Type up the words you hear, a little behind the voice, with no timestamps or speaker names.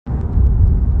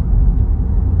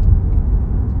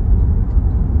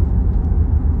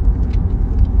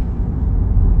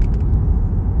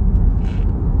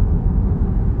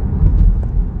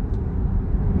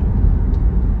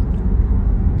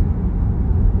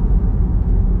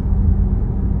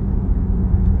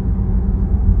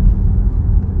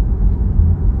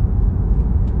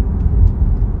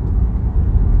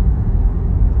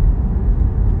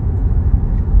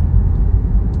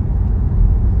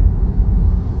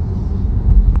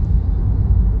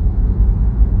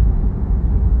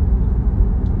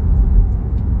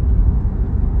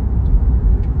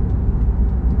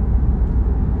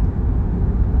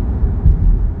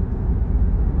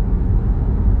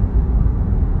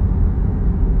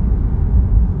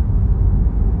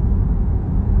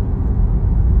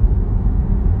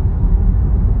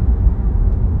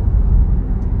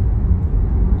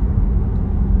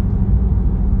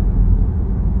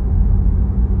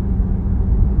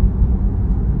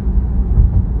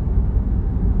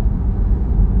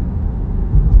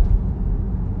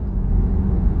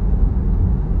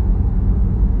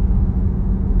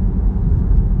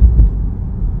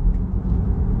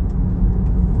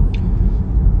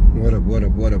What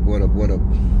up, what up, what up, what up?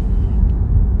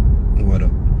 What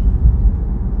up?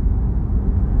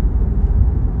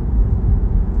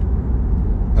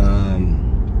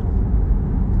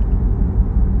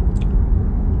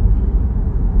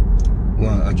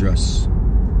 Want address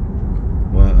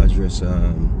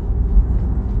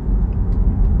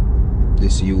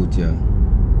this youth here.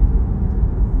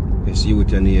 This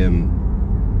youth named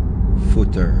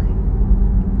Foota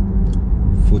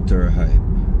Hype.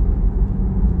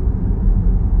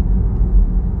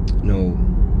 No,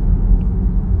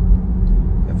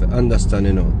 you have to understand,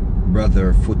 you know,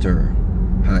 brother Foota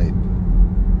Hype.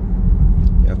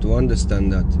 You have to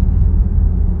understand that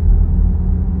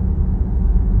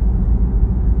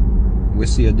we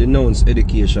see a denounce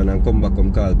education and come back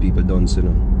and call people dunce, you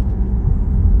know.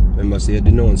 Remember, say a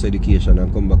denounce education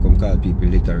and come back and call people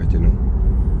illiterate, you know.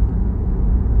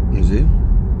 You see?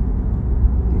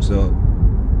 So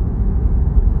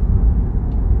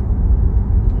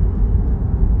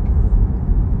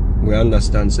we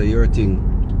understand, say your thing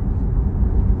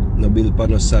no build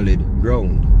upon a solid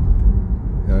ground.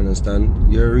 You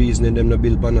understand? Your reasoning them no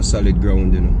build upon a solid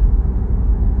ground, you know.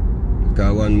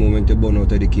 Because one moment you burn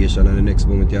out education and the next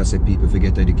moment you say people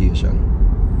forget education.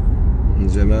 You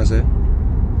see what I say?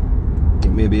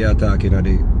 Maybe you're talking about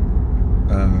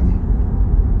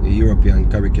the European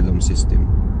curriculum system.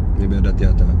 Maybe that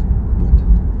you're talking.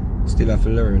 But still have to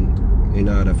learn in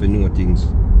order to know things.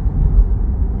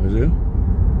 You see?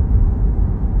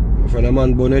 If a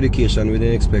man born education, we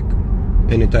didn't expect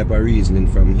any type of reasoning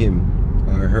from him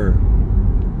or her.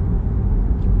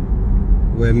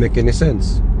 Will it make any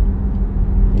sense?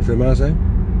 You see what I say?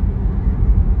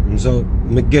 And so,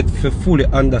 me get to fully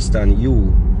understand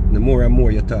you, the more and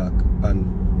more you talk. And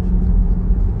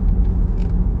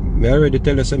me already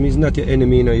tell you, he's not your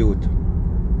enemy in a youth.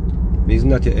 He's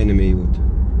not your enemy, youth.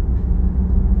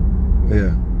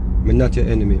 Yeah, me not your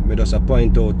enemy. Me just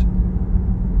point out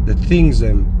the things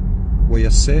them what you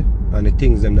say and the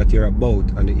things them that you're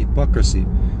about and the hypocrisy.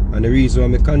 And the reason why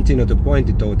me continue to point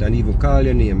it out and even call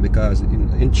your name, because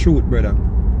in truth, brother,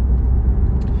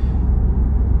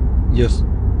 just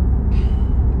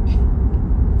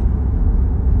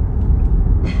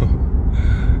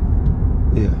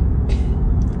yeah.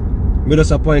 Me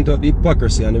just point out the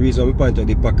hypocrisy, and the reason we point out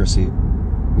the hypocrisy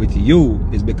with you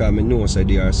is because I know that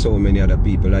there are so many other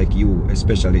people like you,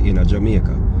 especially in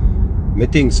Jamaica. Me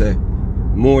think say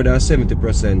more than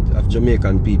 70% of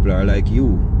Jamaican people are like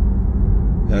you.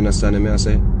 You understand me? I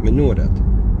say, me know that.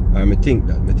 Or me think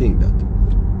that.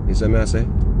 You see me I say?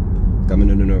 Because I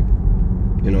don't know,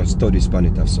 you know, studies on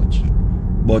it as such.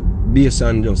 But based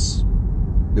on just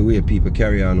the way people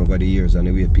carry on over the years and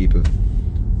the way people,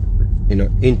 you know,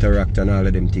 interact and all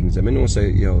of them things, I know say,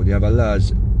 yo, they have a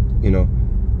large, you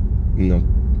know,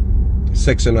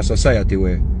 section of society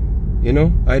where, you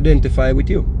know, identify with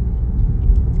you.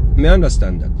 I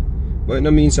understand that. But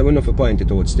it means I will not point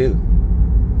it out still.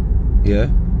 Yeah?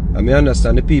 I may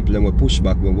understand the people and we push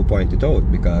back when we point it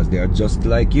out because they are just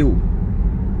like you.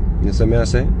 You see what I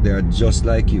say? They are just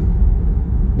like you.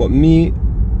 But me,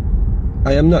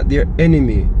 I am not their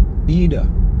enemy either.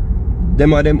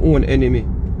 Them are them own enemy.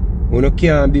 You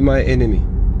can't be my enemy.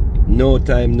 No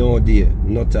time, no day,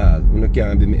 not all. You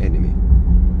can't be my enemy.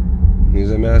 You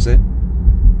see what I say?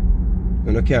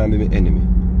 You can't be my enemy.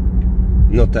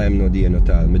 No time, no day, not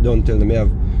all. Me don't tell them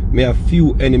me have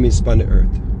few enemies on the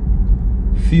earth.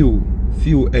 Few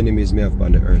enemies me have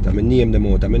on the earth. I name them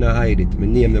out. I not hide it. I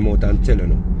name them out and tell you.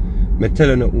 Me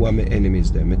tell you who are my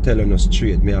enemies there. Me tell you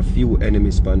straight. Me have few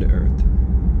enemies on the earth.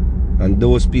 And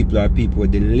those people are people who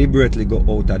deliberately go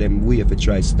out of them way to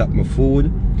try to stop my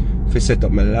food, to set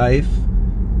up my life,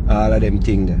 all of them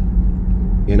things there.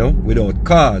 You know, without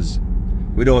cause.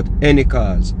 Without any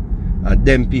cause. And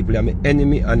them people are my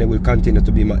enemy and they will continue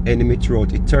to be my enemy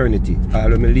throughout eternity.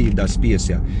 All when I leave that space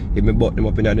here. If I brought them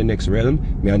up in the next realm,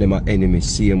 me and them are enemies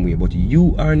same way. But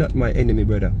you are not my enemy,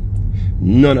 brother.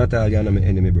 None at all you are not my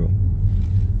enemy, bro.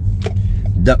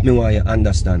 That me want you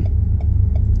understand.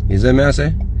 You see me I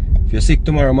say? If you're sick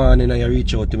tomorrow morning and you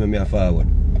reach out to me, I forward.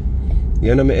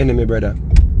 You're not my enemy, brother.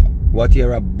 What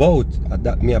you're about,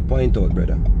 that me I point out,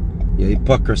 brother. Your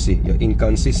hypocrisy, your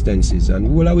inconsistencies,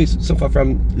 and we'll always suffer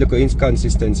from little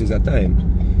inconsistencies at times.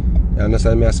 You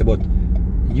understand me? I say, but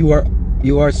you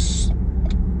are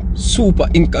super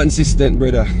inconsistent,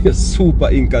 brother. You're super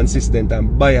inconsistent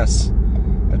and biased.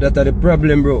 That's the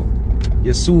problem, bro.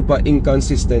 You're super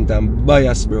inconsistent and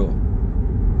biased, bro.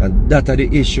 And that's the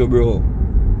issue, bro.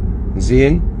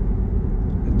 See?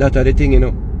 That's the thing, you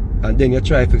know. And then you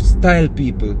try to style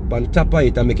people on top of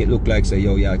it and make it look like say,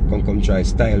 yo, yeah, come try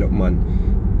style up, man.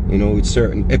 You know, with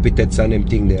certain epithets and them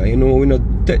thing there. You know, we not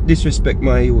disrespect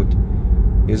my youth.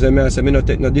 You see me, I say, me not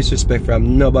take no disrespect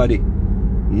from nobody.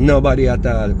 Nobody at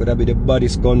all. Could have be the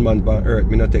baddest gunman on earth.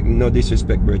 Me not take no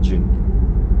disrespect,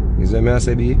 brethren. You see me, I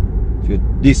say, B, if you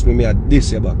diss me, I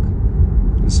diss you back.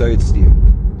 So it's there.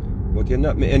 But you're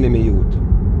not my enemy, youth.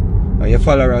 And your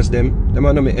followers, them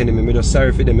are not my enemy. Me just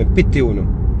sorry for them. I pity you, no.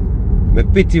 Me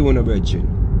pity you, no, brethren.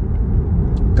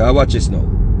 Because watch this now.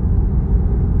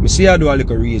 I see I do a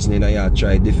little reasoning and I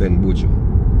try to defend buju.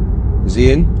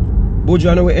 See?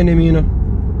 Buju are not our enemy, you know.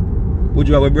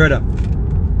 Buju are our brother.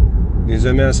 You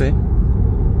see what I say?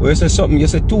 But you say something, you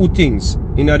say two things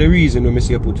in the reason when I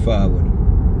say you put forward.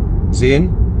 See?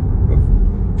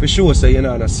 For sure say you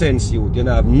don't have no sense, youth. You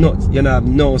don't have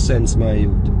no sense, my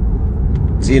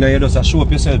youth. See, now you just show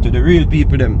up yourself to the real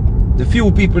people them. The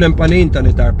few people them on the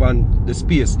internet or on the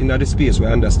space, in the space where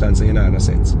I understand so you don't have no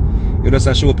sense. You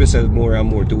just show up yourself more and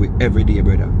more to it every day,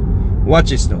 brother. Watch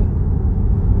this now.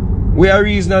 We are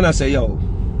reasoning and say, yo,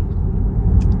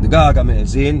 the Gargamel,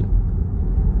 see?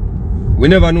 We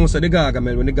never know so the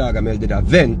Gargamel, when the Gargamel did a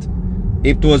vent,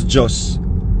 it was just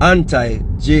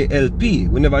anti-JLP.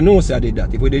 We never know say I did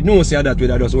that. If we did know say that, we'd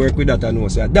just work with that and know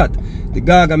say that. The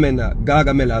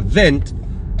Gargamel event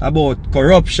about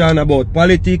corruption, about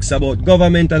politics, about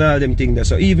government and all them things there.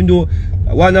 So even though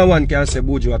one on one can say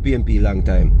Buju a PMP long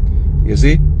time, you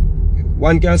see?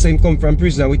 One can say him come from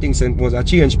prison and we think he was a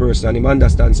changed person and him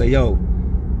understand say, yo,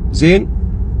 Zane,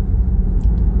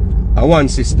 a one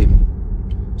system.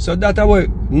 So that way,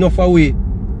 enough of we,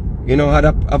 you know,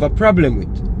 have a problem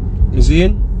with. You see?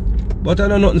 But I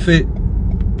know nothing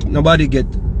for nobody get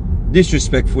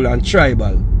disrespectful and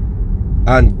tribal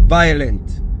and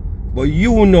violent. But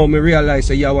you know me realize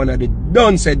that you're one of the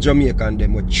done said Jamaican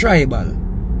them. We're tribal.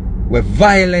 We're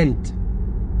violent.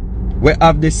 We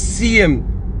have the same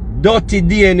dirty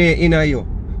DNA in you.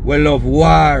 We love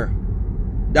war.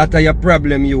 That's your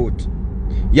problem, youth.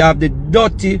 You have the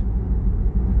dirty,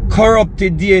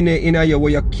 corrupted DNA in you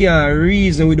where you can't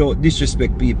reason without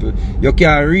disrespect people. You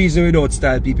can't reason without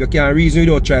style people. You can't reason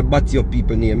without try batty up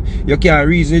people name. You can't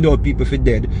reason without people for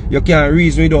dead. You can't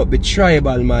reason without be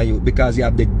tribal, my youth, because you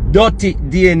have the dirty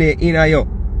DNA in you.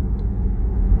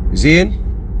 Zane?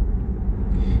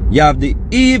 You have the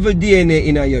evil DNA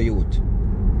in your youth.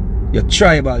 You're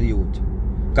tribal youth.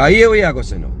 Because here we are going to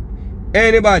say now.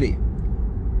 Anybody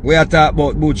we are talk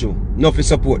about Buju, not for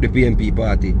support the PNP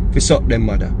party, for suck them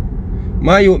mother.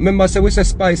 My youth, remember say we say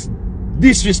Spice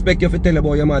disrespect you for tell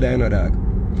about your mother, you know, dog.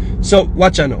 So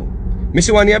watch her now. Me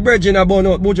see one of your brethren about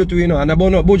out Buju too, you know, and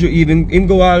about out Buju even in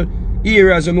go all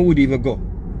areas where me would even go.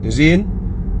 You see?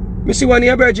 Me see one of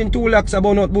your brethren 2 lakhs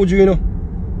about out Buju, you know.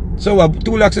 So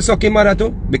 2 lakhs is suck him mother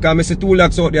too, because me see 2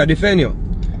 lakhs out there defend you.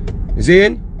 You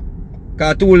see?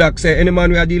 Because 2 lakhs say any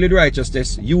man we deal with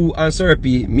righteousness, you and Sir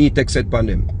P, me take set upon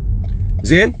them.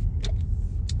 Zane?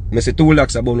 I say 2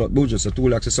 lakhs about not Buju, so 2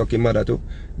 lakhs is sucking mother too.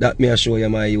 That may show you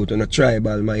my youth on a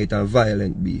tribal, my youth and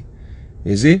violent be.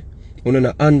 You see? You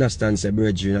don't understand, say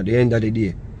brethren, at the end of the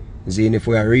day. Zane, if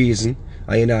we are reason,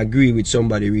 and you don't agree with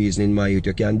somebody reasoning, my youth,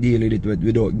 you can deal with it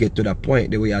without get to that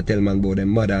point the way I tell man about them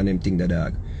mother and them thing the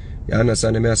dog. You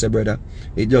understand me? I say, brother,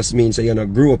 it just means that you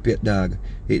don't grow up yet, dog.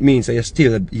 It means that you're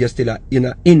still in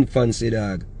an infancy,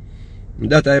 dog.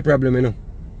 That's a problem, you know.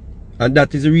 And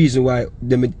that is the reason why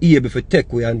them are able to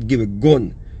take away and give a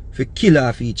gun to kill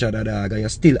off each other, dog. And you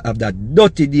still have that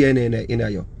dirty DNA in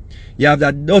you. You have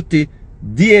that dirty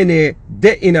DNA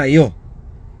in you.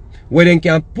 Where they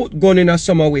can put gun in a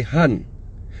summer with hand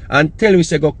and tell we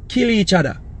say go kill each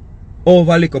other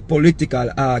over like a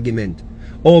political argument,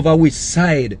 over which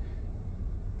side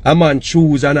a man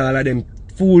choose and all of them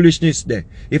foolishness there.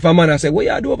 If a man say, what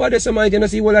you do over there, so man, you don't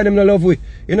see all of them no love with.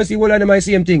 You don't see all of them the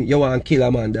same thing. You want to kill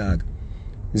a man, dog.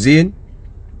 Zane?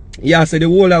 Yeah, say the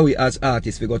whole of we as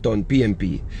artists we got on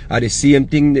PMP. Are the same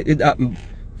thing that it happened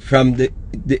from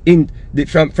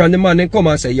the man then come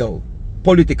and say, yo,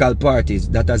 political parties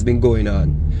that has been going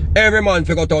on. Every man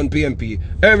forgot on PMP.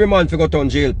 Every man forgot on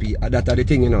JLP. That are the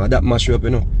thing, you know. That mash up, you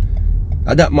know.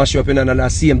 That mash up in another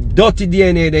same dirty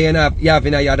DNA that you have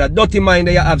in you, that dirty mind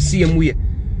that you have same way.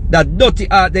 That dirty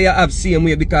heart that you have same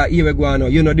way, because here we go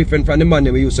on, you're no different from the man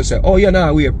that we used to say, oh, you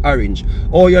know wear orange,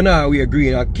 oh, you know wear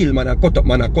green, and kill man, and cut up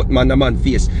man, and cut man, the man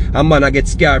face, and man, I get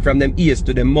scared from them ears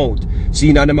to them mouth.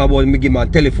 See, now them about me give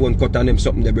man telephone cut on them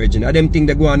something, the bridging, and them thing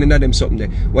they go on in them something there.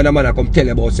 When a man I come tell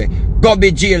you about, say, go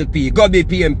be JLP, go be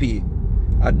PMP.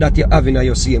 And that you have in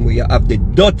your same way, you have the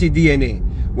dirty DNA.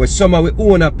 Where some of we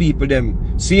own people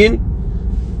them seeing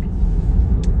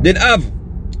they have.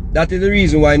 That is the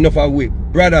reason why enough of we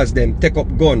brothers them take up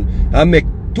gun and make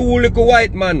 2 little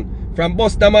white man From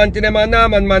Bustamante them and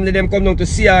Norman Manley, them come down to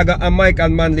Siaga and Michael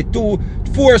Manley.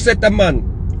 4 set of man.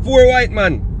 4 white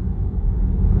man.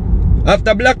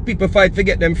 After black people fight to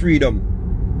get them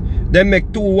freedom, they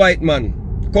make 2 white man.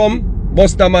 Come,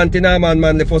 Bustamante, Norman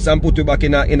Manley first and put you back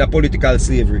in a political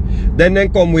slavery. Then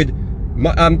come with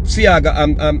Siaga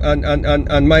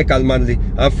and Michael Manley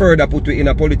and further put you in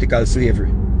a political slavery.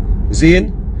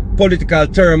 Zine? Political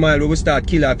turmoil where we start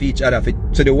kill off each other.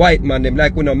 So the white man them,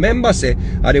 like we no member say,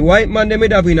 the white man them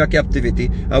would have in a captivity,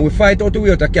 and we fight out the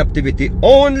way out of captivity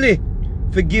only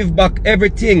to give back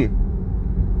everything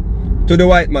to the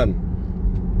white man.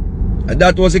 And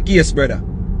that was the case, brother.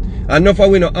 And enough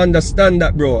of we no understand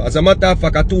that, bro. As a matter of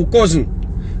fact, a 2 cousin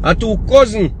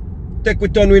take we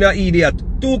turn with an idiot.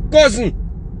 2 cousin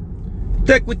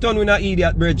take we turn with an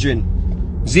idiot, brethren.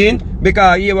 Zin?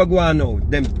 Because here we go on now.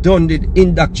 Them done the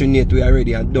indoctrinate we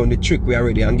already and done the trick we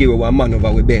already and give one man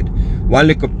over we bed. One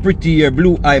little pretty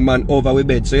blue eye man over we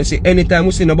bed. So you see, anytime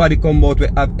we see nobody come out we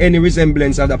have any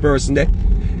resemblance of the person there,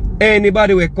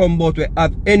 anybody we come out we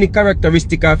have any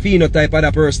characteristic or phenotype of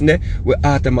the person there, we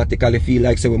automatically feel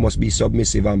like say we must be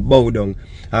submissive and bow down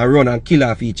and run and kill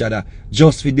off each other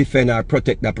just to defend or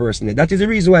protect the person there. That is the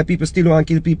reason why people still want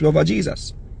to kill people over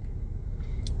Jesus.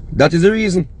 That is the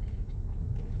reason.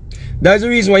 That's the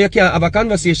reason why you can't have a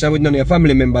conversation with none of your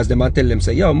family members them and tell them,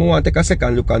 say, yo, I want to take a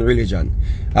second look on religion.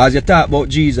 As you talk about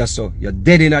Jesus, so you're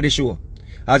dead in the show.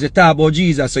 As you talk about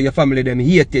Jesus, so your family them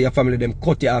hate you, your family them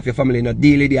cut you off, your family not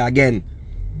deal with you again.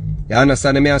 You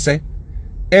understand me I say?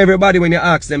 Everybody when you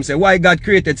ask them, say, why God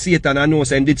created Satan and know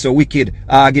say did so wicked,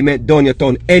 argument done, you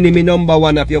turn enemy number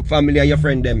 1 of your family and your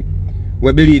friend them.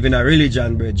 We believe in a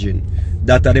religion, brethren.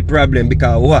 That are the problem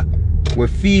because what? We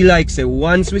feel like say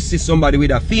once we see somebody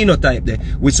with a phenotype there,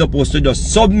 we're supposed to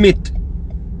just submit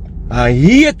and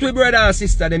hate we brother and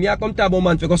sister them. You come to about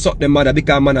man to go suck them mother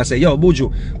because man I say, yo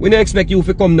Buju, we don't expect you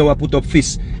to come now and put up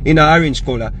fist in an orange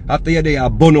color after you there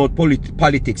burn out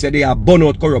politics, you there burn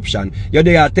out corruption, you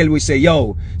there tell we say,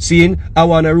 yo, seeing I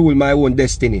wanna rule my own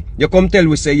destiny. You come tell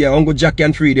we say, yeah, I'm go jack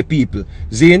and free the people.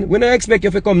 Zine, we don't expect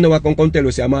you to come now and come tell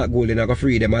we say Mark Golden I go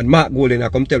free them and Mark Golden I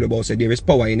come tell you about say there is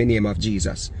power in the name of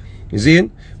Jesus. You see?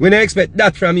 We don't expect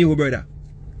that from you, brother.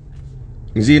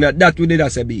 You see, that we did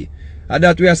as a be. And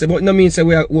that we are say, but no mean say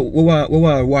we want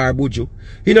war Buju.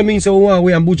 It don't mean say we want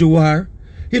we and Buju war.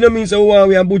 It don't mean say we want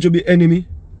we and Buju be enemy.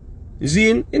 You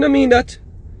see? It don't mean that.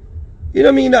 It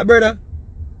don't mean that, brother.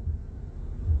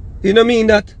 It don't mean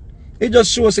that. It just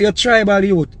shows say you're tribal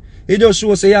youth. It just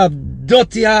shows say you have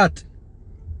dirty heart.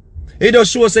 It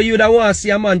just shows say you don't want to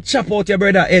see a man chop out your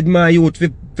brother head, my youth,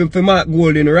 for Mark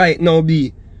Golden right now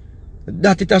be.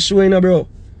 That it is showing, bro.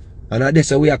 And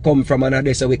that's where we are come from, and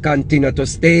that's where we continue to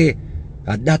stay.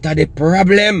 And that are the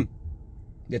problem.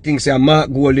 You think say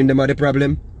Mark Golden them are the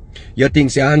problem? You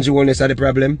think say Andrew Holness are the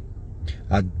problem?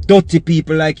 Dirty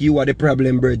people like you are the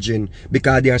problem, brethren.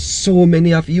 Because there are so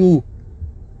many of you.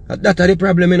 And that are the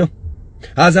problem, you know.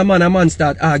 As a man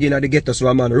start arguing at the ghetto, so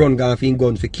a man run gun for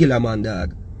gun for kill a man,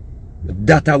 dog.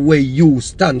 That are where you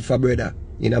stand for, brother,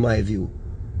 in my view.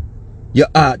 You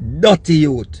are dirty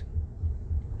youth.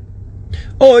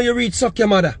 Oh, you reach suck your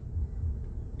mother.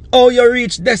 Oh, you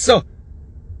reach Dessa.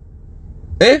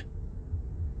 Eh?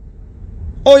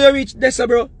 Oh, you reach Dessa,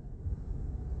 bro.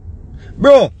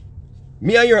 Bro,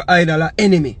 me and your idol are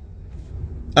enemy.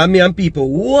 And me and people,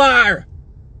 war.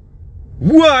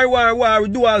 War. We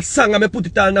do all song and me put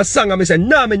it on a song and me say,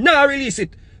 nah, me nah release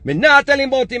it. Me nah tell him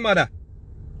about him mother.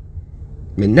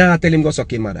 Me nah tell him go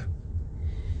suck him mother.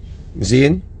 You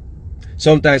see?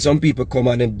 Sometimes some people come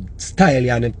and them style you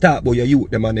and them talk about your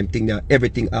youth, them and them think that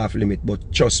everything off limit.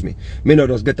 But trust me not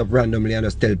just get up randomly and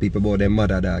just tell people about their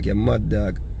mother, dog. You're mad,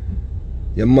 dog.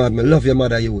 You're mad. Me love your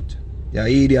mother, youth. You're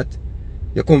an idiot.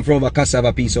 You come from a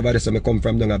cassava piece over there, so me come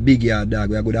from down a big yard, dog.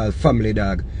 We are good old family,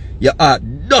 dog. You are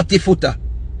dirty footer.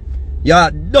 You are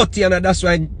dirty, and that's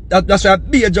why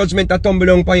be a judgment that tumble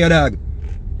down upon your dog.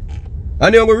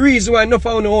 And the only reason why enough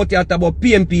of you out here about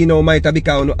PMP now might be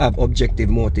because you have objective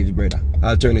motives, brother.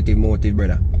 Alternative motive,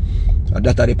 brother. And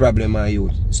that are the problem, my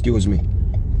youth. Excuse me.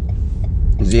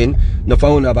 Zin, enough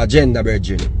of you have agenda,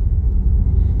 brethren.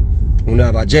 You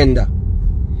have agenda.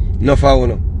 Enough of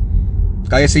you.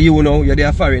 Because you see you know, you're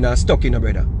there foreigner stuck in a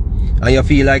brother. And you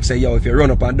feel like say, yo, if you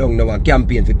run up and down now and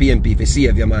campaign for PMP for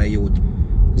save you, my youth.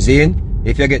 Zin,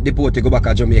 if you get deported, go back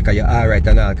to Jamaica, you're alright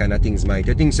and all kind of things, mate.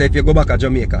 You think say if you go back to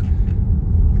Jamaica,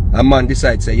 a man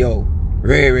decides say, yo,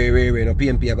 Ray, no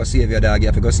PMP I go save your dog, you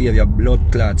have to go save your blood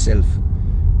clot self.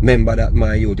 Remember that,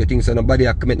 my youth. You think so nobody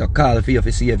will commit no call for you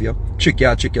to save you? Trick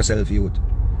yourself, youth.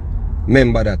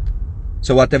 Remember that.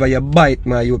 So whatever you bite,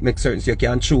 my youth, make certain so you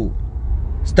can chew.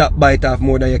 Stop bite off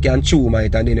more than you can chew,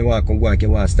 mate, and then you want to come go and you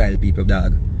want to style people,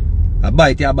 dog. You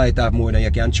bite off more than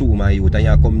you can chew, my youth, and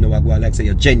you come now and go and like say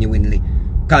you're genuinely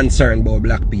concerned about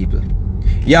black people.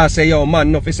 You say, yo,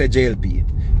 man, nothing say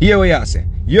JLP. Here what you say.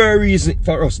 Your reason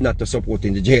for us not to support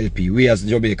in the JLP, we as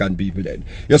Jamaican people then.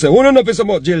 You say, we don't know if it's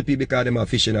about JLP because them are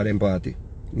fishing at them party.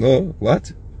 No,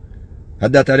 what?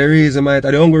 And that are the reason, mate,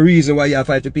 the only reason why you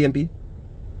fight with PNP?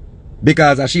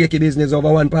 Because a shaky business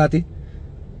over one party?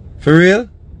 For real?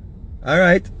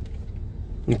 Alright.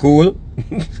 Cool.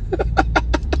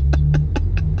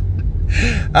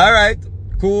 Alright.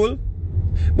 Cool.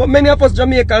 But many of us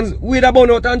Jamaicans, we don't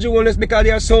burn out Andrew Wellness because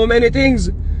there are so many things.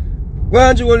 Well,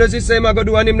 Andrew Wellness is saying I'm going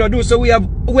to do and him not do. So we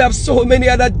have so many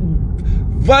other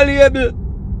valuable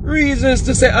reasons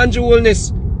to say Andrew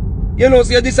Wellness. You know,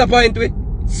 so you're disappointed with.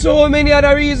 So many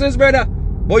other reasons, brother.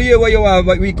 But yeah, what you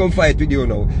want, we can fight with you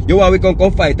now. You want we can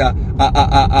come fight a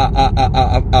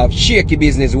shaky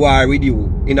business war with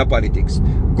you in the politics.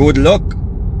 Good luck.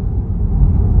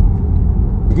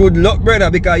 Good luck, brother,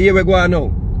 because here we go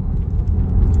now.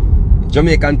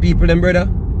 Jamaican people, them, brother.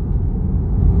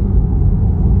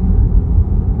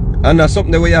 And that's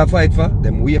something that we have to fight for.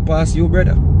 Them way past you,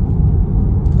 brother.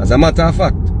 As a matter of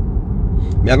fact,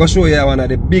 I'm going to show you one of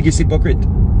the biggest hypocrites.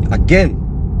 Again.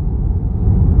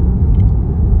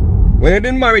 When you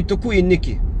didn't married to Queen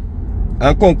Nikki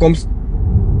and come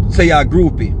say you're a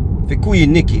groupie for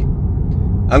Queen Nikki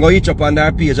and go each up on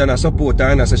her page and support her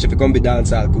and say she come be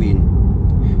dancehall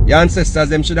queen. Your ancestors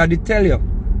them should have did tell you.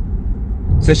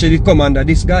 Say she did come under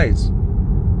disguise.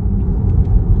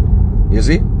 You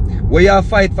see? Where you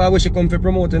fight for where she come for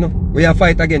promote, you know? Where you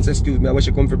fight against, excuse me, where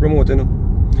she come for promote, you know?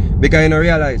 Because you don't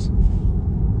realize.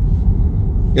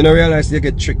 You don't realize you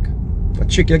get tricked. A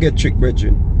trick you get tricked,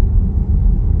 brethren.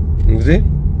 You see?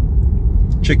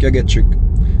 Trick you get tricked.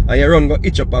 And you run go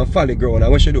itch up and fall the ground.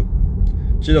 And what she do?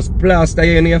 She just plaster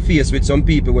you in your face with some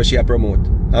people where she a promote.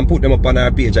 And put them up on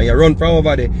her page. And you run from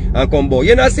over there and come back.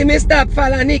 You know see me stop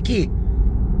follow Nikki.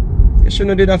 You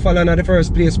shouldn't did that follow in the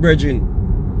first place, brethren.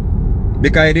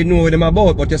 Because you didn't know what them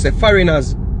about. But you say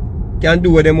foreigners can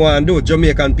do what them want to do.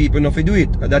 Jamaican people not to do it.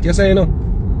 And that you say, you know?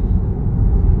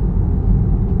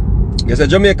 You say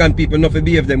Jamaican people not to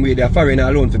behave them way there. Foreigner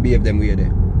alone to behave them way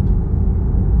there.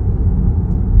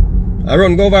 I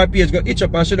run go over her page, go itch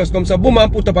up and she just comes so boom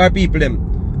and put up her people them.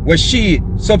 Where she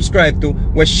subscribe to,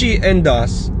 where she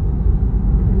endorse.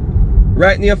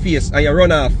 Right in your face and you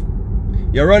run off.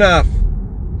 You run off.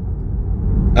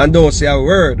 And don't say a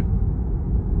word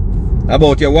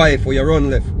about your wife or your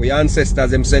run left, or your ancestors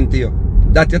them sent to you.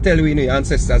 That you tell you, your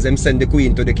ancestors them send the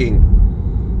queen to the king.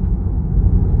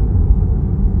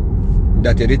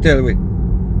 That you tell we.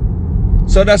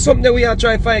 So that's something that we are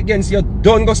trying to fight against. You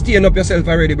don't go stain up yourself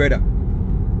already, brother.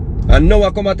 And now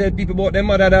I come and tell people about them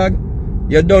mother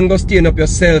dog. You don't go stain up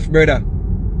yourself, brother.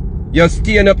 You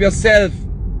stain up yourself.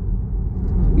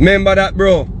 Remember that,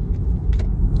 bro.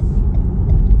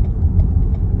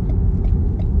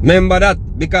 Remember that.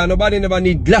 Because nobody never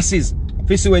need glasses.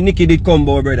 If you see when Nikki did come,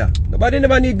 brother. Nobody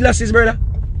never need glasses, brother.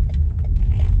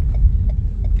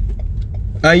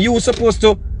 And you supposed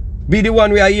to be the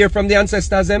one we are here from the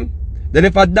ancestors them. Then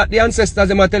if that the ancestors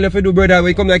them I tell you if you do, brother,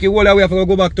 we come like you all the way have to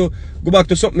go back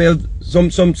to something else,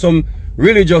 some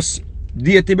religious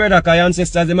deity, brother, because your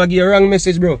ancestors them give you a wrong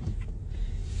message, bro.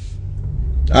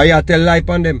 And you tell lie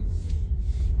on them.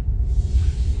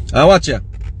 And watch ya.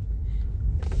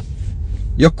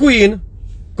 Your queen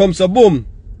comes so boom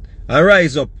and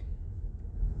rise up.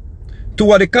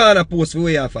 Two of the corner posts for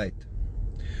where you fight.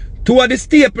 Two of the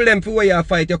staple them for where you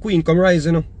fight, your queen come rise,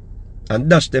 you know. And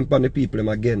dash them on the people them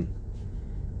again.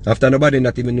 After nobody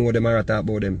not even know them or talk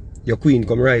about them. Your queen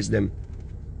come rise them.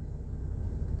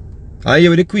 And you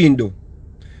what the queen do?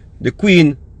 The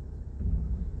queen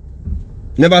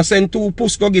never send two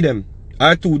puss go give them.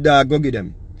 Or two dog go give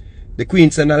them. The queen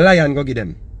send a lion go give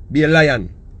them. Be a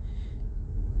lion.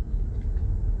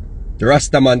 The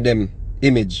Rastaman them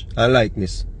image and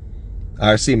likeness.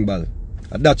 Or symbol.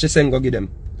 And that she send go give them.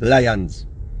 Lions.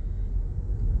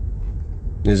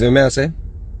 You see what I say?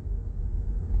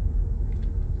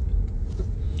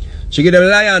 She give them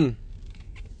lion.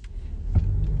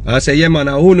 And say, yeah man,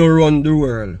 who no run the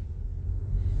world?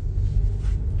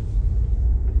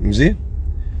 You see?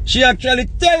 She actually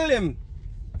tell them.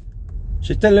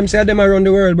 She tell them say them run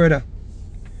the world, brother.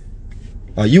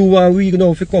 And you want we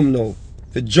now to come now.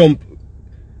 To jump.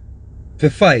 To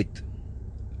fight.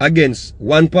 Against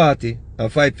one party.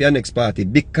 And fight for your next party.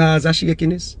 Because of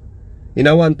shakiness. In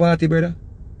a one party, brother.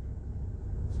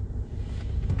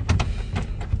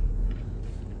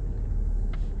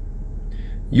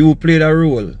 You played a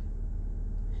role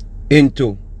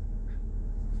into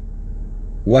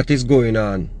what is going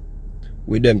on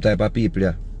with them type of people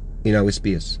here in our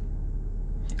space.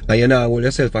 And you now hold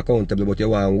yourself accountable, but you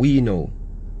want we know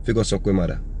figure suck with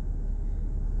mother.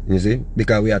 You see?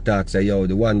 Because we attack say, yo,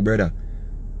 the one brother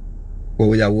who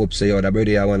we have hope say, yo, the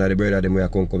brother, one of the brother them we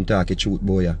come talk the truth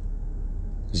boy. Yeah.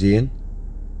 See?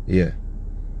 Yeah.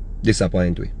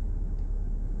 Disappoint we.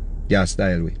 Yeah,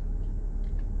 style we.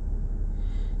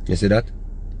 You see that?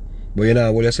 But you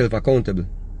now hold yourself accountable.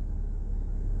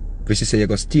 If you say you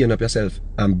go stand up yourself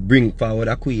and bring forward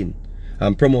a queen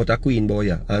and promote a queen boy,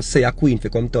 yeah, and say a queen for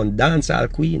come turn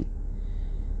dancehall queen.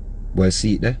 Well,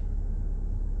 see it there.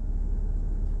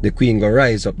 The queen go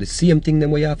rise up the same thing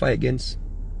them we have fight against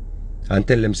and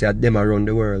tell them say them around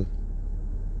the world.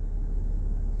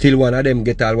 Till one of them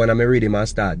get all one of my rhythm and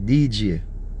start DJ.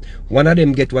 One of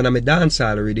them get one of my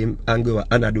dancehall rhythm and go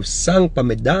and I do song for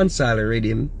my dancehall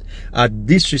rhythm and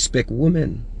disrespect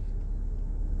women.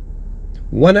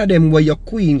 One of them where your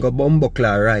queen go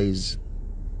bumbuckler rise.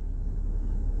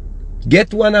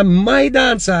 Get one of my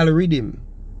dancehall rhythm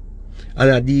and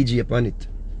a DJ upon it.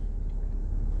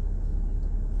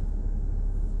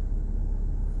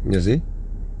 You see?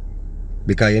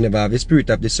 Because you never have the spirit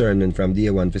of discernment from day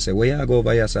one to say, where you go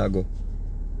over here, so I go.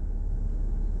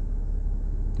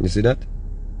 You see that?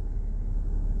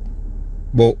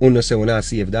 But you say you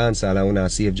save dancehall and you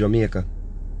save Jamaica.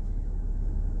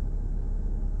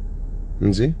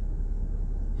 You see?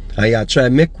 And you try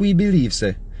make we believe,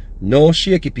 say, no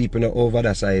shaky people not over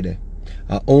that side there.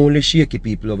 And only shaky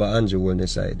people over Andrew on the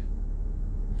side.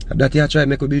 And that you try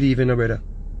make we believe in, brother.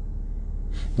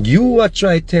 You are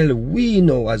try tell we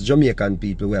know as Jamaican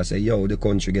people where I say, yo, the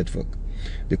country get fucked.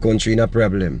 The country in a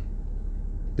problem.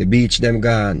 The beach them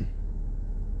gone.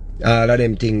 All of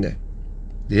them thing there.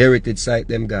 The heritage site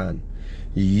them gone.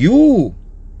 You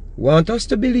want us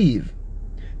to believe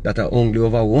that are only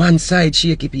over one side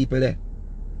shaky people there.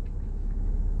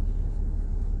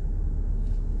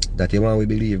 That you want we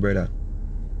believe, brother.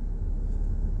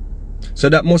 So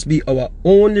that must be our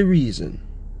only reason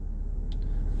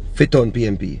fit on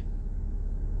PMP.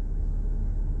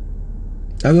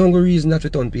 That's the only reason that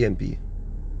fit on PMP.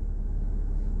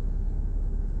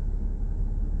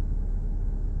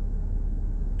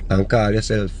 And call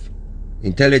yourself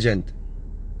intelligent.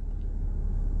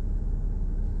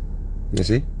 You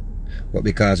see? But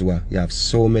because what? You have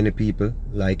so many people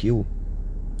like you.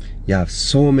 You have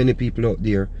so many people out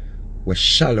there who are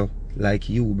shallow like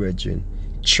you, brethren.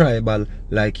 Tribal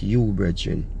like you,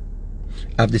 brethren.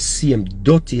 Have the same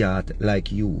dirty heart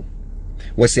like you.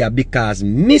 We say because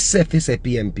me say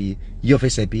PMP, you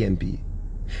say PMP.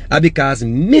 And because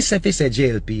me say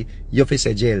JLP, you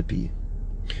say JLP.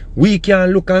 We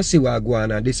can look and see what go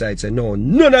on and decide say no,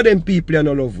 none of them people are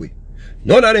no love we.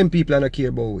 None of them people are no care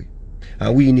about we.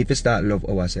 And we need to start love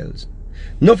ourselves.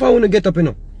 Now if I want to get up, you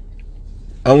know,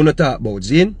 I want to talk about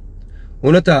Zane. I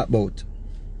want to talk about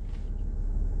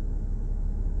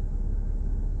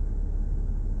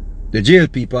the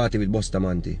JLP party with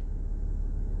Bustamante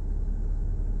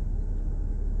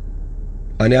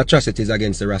and the atrocities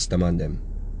against the Rastaman them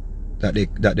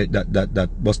that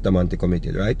Bustamante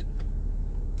committed, right?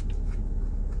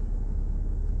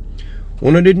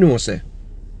 One did know say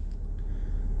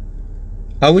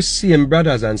I was seeing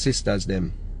brothers and sisters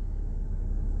them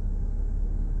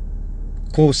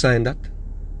co-sign that.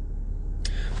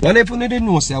 One if you didn't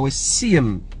know say I was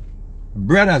seeing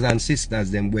brothers and sisters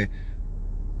them where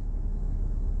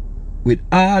with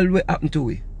all what happened to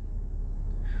we,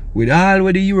 with all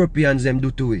what the Europeans them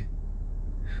do to we,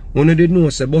 one did know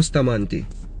say Bustamante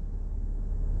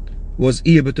was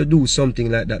able to do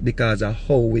something like that because of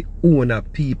how we own our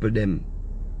people them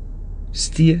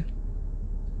stay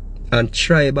and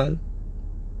tribal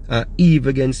and evil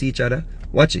against each other.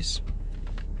 Watch this.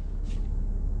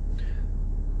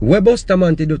 What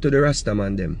Bustamante do to the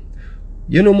Rastaman them?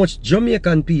 You know much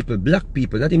Jamaican people, black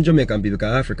people, not even Jamaican people,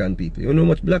 but African people. You know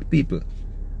much black people.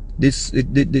 They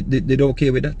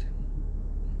okay with that.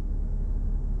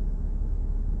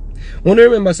 I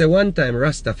remember say one time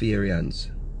Rastafarians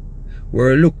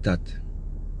were looked at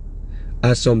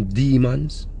as some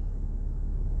demons.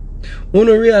 I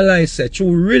realize that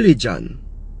through religion,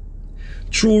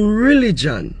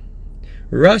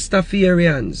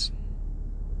 Rastafarians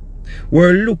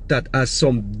were looked at as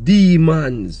some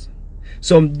demons.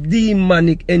 Some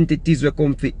demonic entities will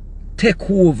come to take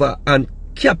over and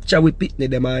capture we pitney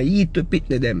them and eat we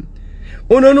pitney them.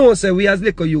 You know say we as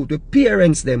little youth, we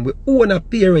parents them, we own our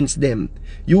parents them.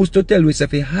 Used to tell we say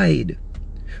we hide.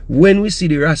 When we see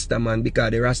the Rasta man,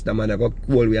 because the Rasta man go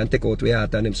call we and take out we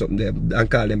heart and them something there and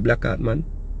call them black heart man.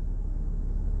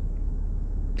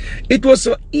 It was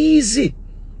so easy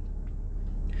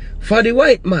for the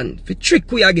white man, for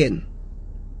trick we again.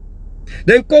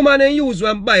 Then come on and use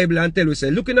one Bible and tell us,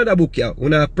 say, look in the book here,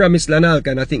 we have promised land, all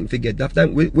kind of thing, forget. After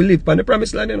we live on the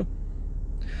promised land, you know.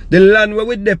 The land where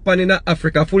we depend in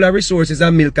Africa, full of resources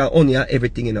and milk and honey and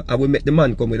everything, you know. And we make the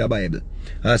man come with a Bible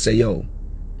and say, yo,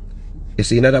 you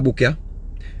see another book here?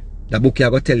 The book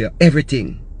here will tell you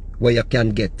everything where you can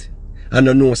get. And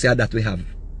no know say that we have.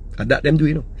 And that them do,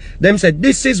 you know. Them say,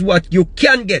 this is what you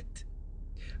can get.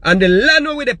 And the land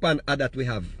where we depend are that we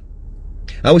have.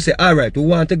 And we say, alright, we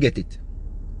want to get it.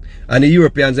 And the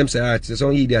Europeans them say, alright, so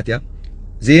some idiot, yeah.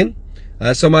 Zane?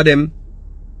 And some of them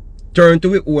turn to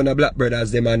we own a black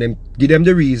brothers them and them give them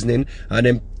the reasoning and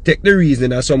them take the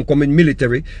reasoning and some come in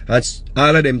military and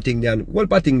all of them thing then whole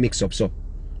thing mix up. So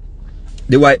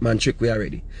the white man trick we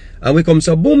already. And we come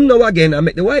so boom now again and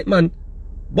make the white man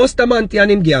bust a man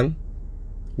and him gang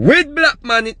with black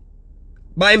man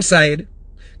by him side.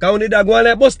 Cause when they go and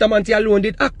like bust a man alone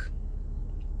did act.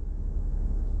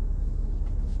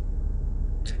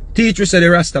 Teacher said the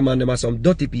Rasta man them are some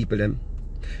dirty people them.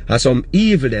 And some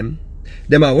evil them.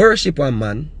 Them a worship one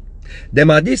man. Them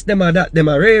a this, them a that, them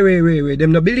a ray.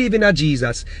 Them no believe in a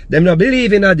Jesus. Them no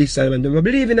believe in a this and them no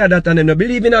believe in a that and them no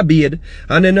believe in a beard.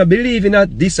 And them no believe in a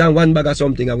this and one bag of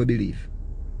something and we believe.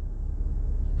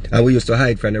 And we used to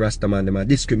hide from the Rasta man, them a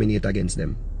discriminate against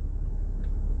them.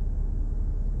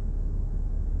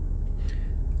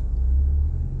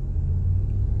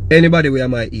 Anybody who are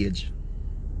my age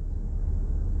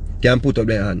can put up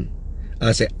their hand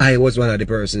and say, I was one of the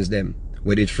persons them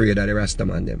who did afraid of the Rasta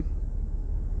man them.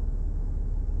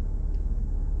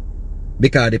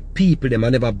 Because the people them I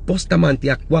never bust a man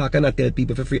to walk and tell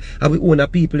people for free. And we own a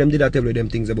people them did not tell them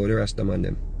things about the Rasta man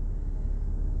them.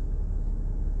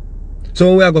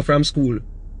 So when we go from school,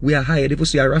 we are hired. If we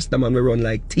see a Rasta man, we run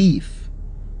like thief.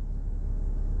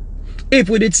 If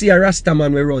we did see a Rasta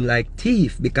man, we run like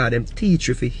thief because them teach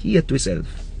you if you hate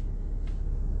yourself.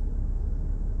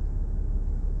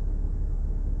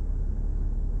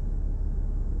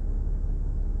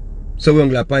 So we're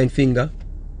going to point finger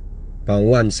on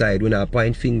one side, we're not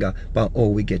point finger on how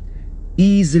we get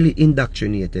easily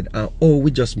indoctrinated and how we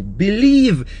just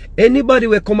believe anybody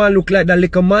will come and look like that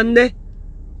little man there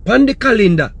on the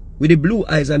calendar with the blue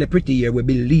eyes and the pretty hair, we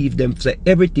believe them say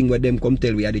everything where them come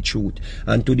tell we are the truth.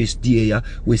 And to this day, yeah,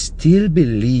 we still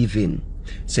believe in.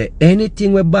 Say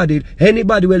anything where body,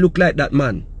 anybody will look like that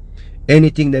man,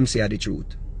 anything them say are the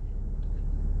truth.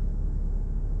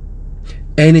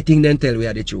 Anything them tell we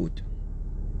are the truth.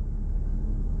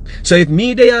 So if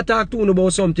me they are talk to you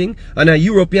about something and a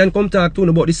European come talk to you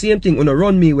about the same thing, you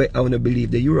run me where I want to believe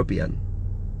the European.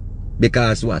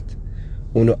 Because what?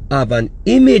 You have an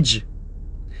image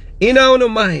in our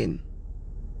mind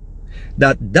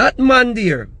that that man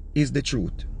there is the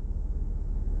truth.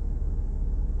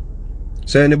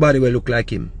 So anybody will look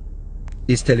like him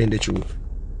is telling the truth.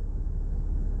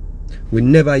 We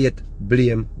never yet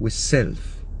blame with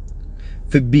self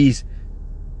for being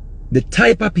the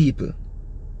type of people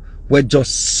we're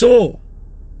just so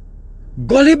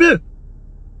gullible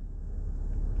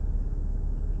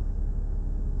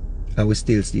and we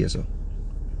still stay so.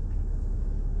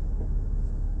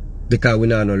 Because we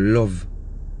don't have no love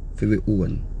for we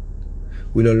own.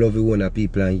 We don't love we own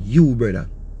people, and you, brother,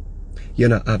 you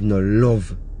don't have no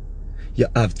love. You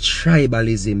have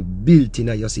tribalism built in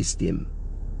your system.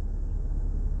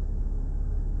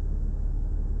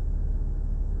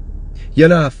 You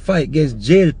don't fight against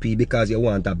JLP because you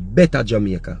want a better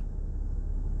Jamaica.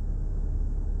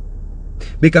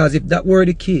 Because if that were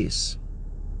the case,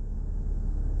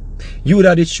 you would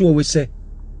have the show we say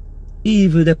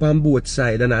evil up on both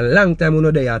sides, and a long time we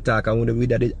know they attack and we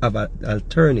have an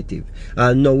alternative.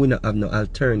 And now we don't have no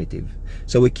alternative.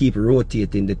 So we keep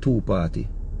rotating the two party.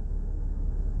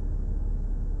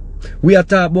 We are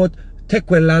talking about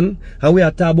Tekwe land and we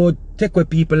are talking about Tekwe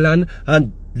people land,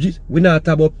 and we not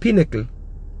talk about Pinnacle,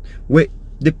 where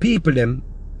the people them,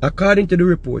 according to the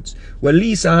reports, where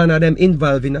Lisa and them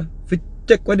involved in for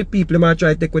take where the people them are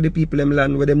try to take where the people them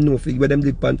land where them know for, where them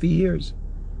live on for years.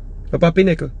 Papa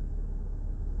Pinnacle.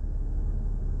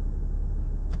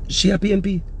 She a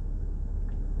PNP.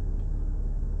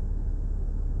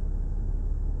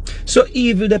 So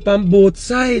evil up on both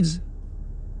sides.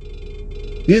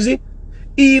 You see?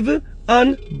 Evil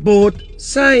on both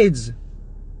sides.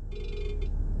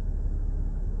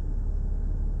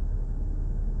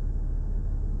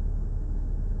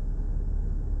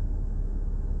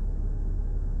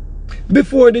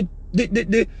 Before the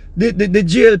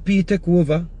JLP take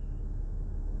over,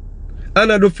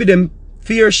 and I do for them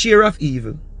fair share of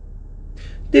evil,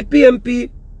 the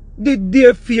PMP did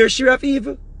their fair share of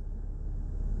evil.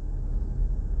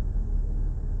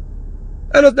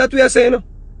 And that we are saying.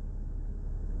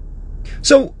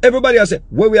 So everybody has said,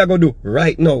 what we are going to do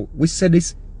right now? We said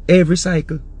this every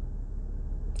cycle.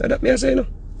 And that me I say, no.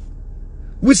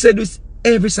 We said this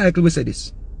every cycle, we said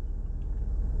this.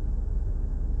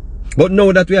 But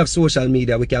now that we have social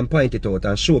media, we can point it out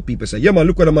and show people, say, yeah man,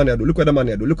 look what the man here do, look what the man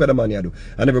here do, look what the man here do.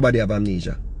 And everybody have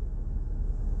amnesia.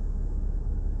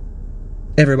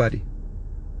 Everybody.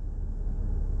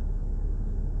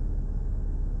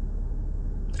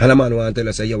 And a man want to tell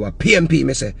us, say, yo, a PMP,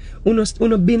 me say,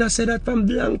 uno been a said that from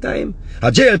a long time.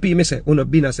 A JLP, me say, uno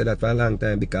been a said that for a long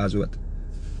time because what?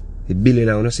 It building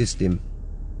on a system.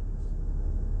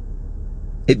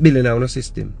 It building on a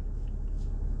system.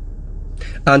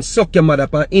 And suck your mother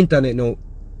on internet now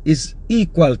is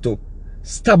equal to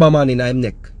stab a man in his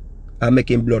neck and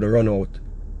make him blood run out.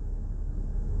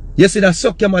 You see that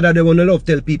suck your mother, they want to love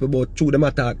tell people about through them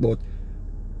attack about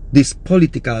this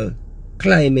political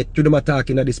climate, through them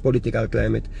attacking at this political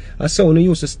climate. And so when you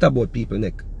used to stab out people's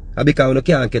neck. And because you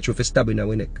can't catch you for stabbing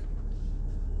our neck.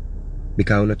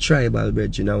 Because on a tribal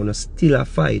bridge, on a still a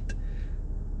fight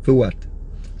for what?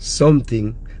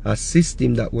 Something, a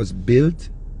system that was built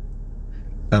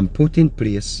and put in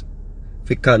place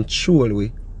for control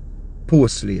we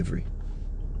post-slavery.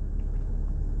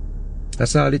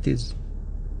 That's all it is.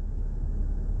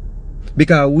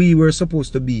 Because we were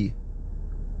supposed to be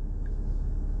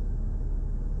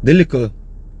the little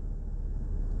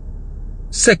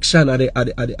section of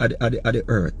the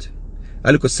earth.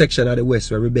 A little section of the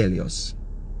west were rebellious.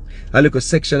 A little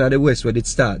section of the west where it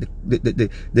start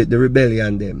the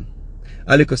rebellion them.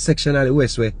 A little section of the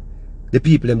west where the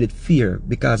people them did fear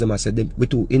because them said they were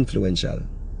too influential.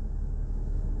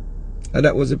 And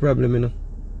that was the problem, you know.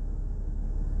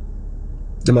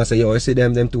 They must say, yo, I see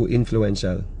them too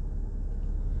influential.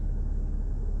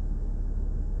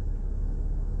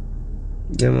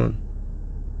 Yeah, man.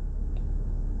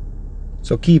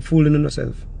 So keep fooling on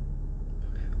yourself.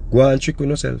 Go and trick on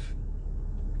yourself.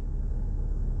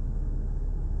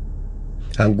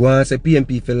 And go and say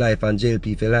PMP for life and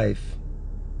JLP for life.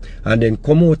 And then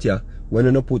come out here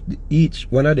when you put each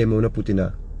one of them when you put in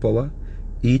a power,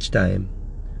 each time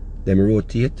them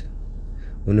rotate,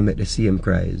 when you make the same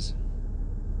cries.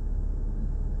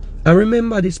 And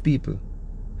remember these people.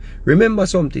 Remember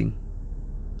something.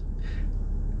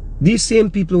 These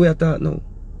same people we are talking now.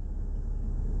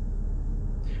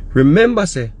 Remember,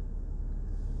 say,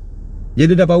 you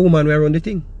did have a woman who run the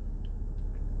thing.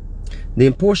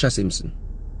 Named Portia Simpson.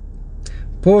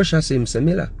 Portia Simpson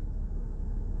Miller.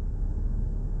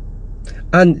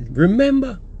 And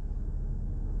remember,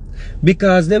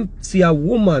 because them see a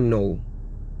woman now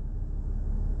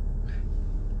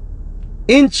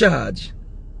in charge,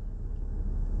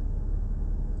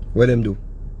 what them do?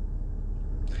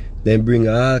 Then bring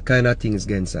all kind of things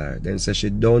against her. Then say she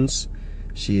dunce,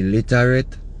 she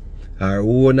illiterate, her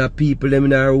own people them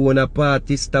in her own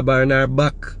party stab her in her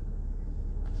back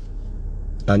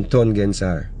and turn against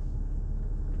her.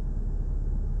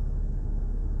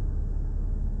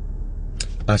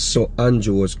 As so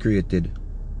Andrew was created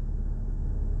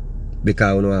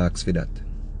because I don't ask for that.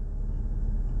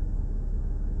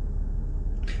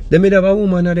 They made have a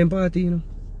woman at them party, you know.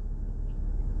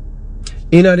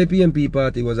 In the PMP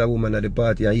party was a woman at the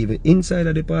party, and even inside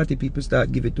of the party people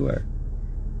start give it to her.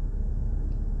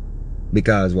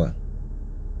 Because what?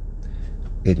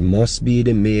 It must be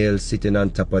the male sitting on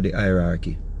top of the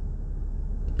hierarchy.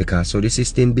 Because so the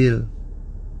system built.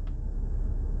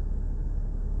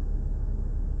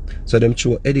 So them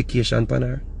show education upon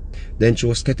her, then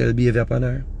show skettle behavior upon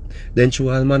her, then show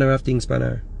all manner of things upon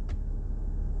her.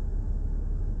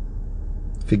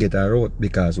 Forget her out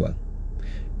because what?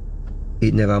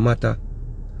 It never matter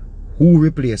who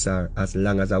replace her as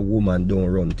long as a woman don't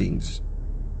run things.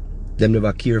 Them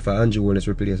never care for Andrew when it's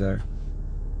replace her.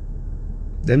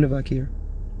 Them never care.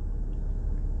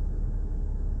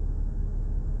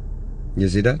 You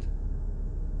see that?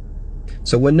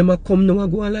 So when them a come now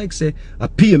go and like say a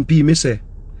PMP me say.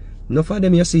 Enough of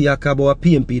them you see a about a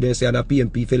PMP, they say a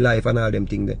PMP for life and all them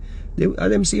things. They are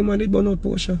them same one did burn out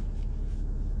Portia.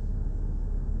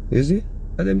 You see?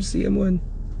 Are them same one.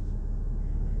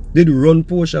 Did run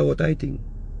Portia out, I think.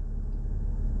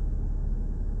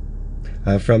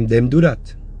 And from them do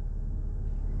that.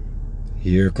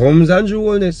 Here comes Andrew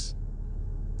Holness.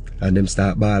 And them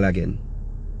start ball again.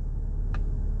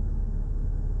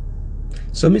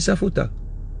 So Mr. Foota,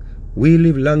 we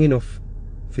live long enough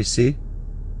to see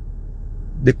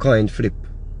the coin flip.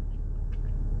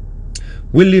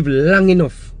 We live long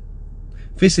enough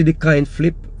to see the coin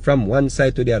flip from one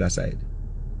side to the other side.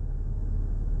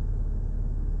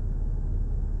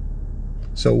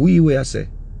 So we will say,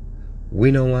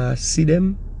 We don't want to see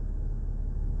them.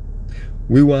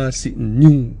 We want something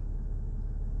new.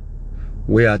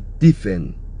 We are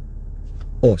different.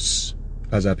 Us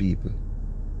as a people.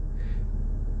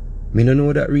 Me no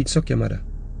know that read suck your mother.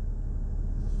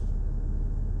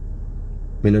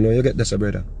 Me no know you get this,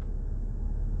 brother.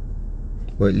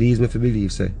 But it leads me to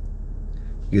believe, say,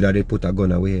 you that they put a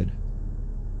gun away.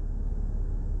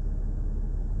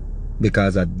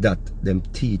 Because of that, them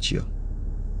teach you.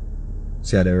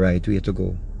 Say the right way to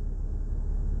go.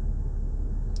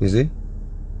 You see?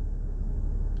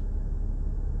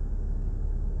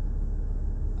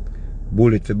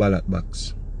 Bullet for ballot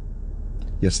box.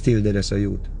 You're still there as a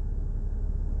youth.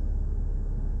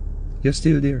 You're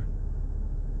still there.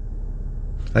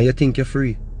 And you think you're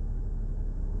free.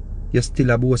 You're still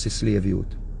a bossy slave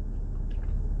youth.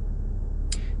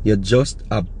 You're just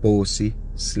a bossy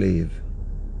slave.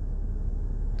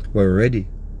 We're ready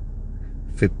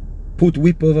for put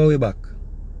whip over our back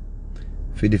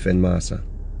for defend master.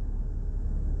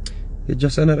 You're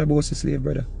just another bossy slave,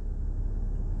 brother.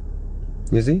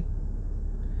 You see?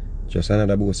 Just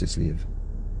another bossy slave.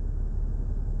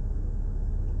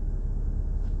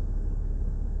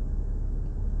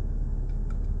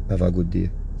 Have a good day.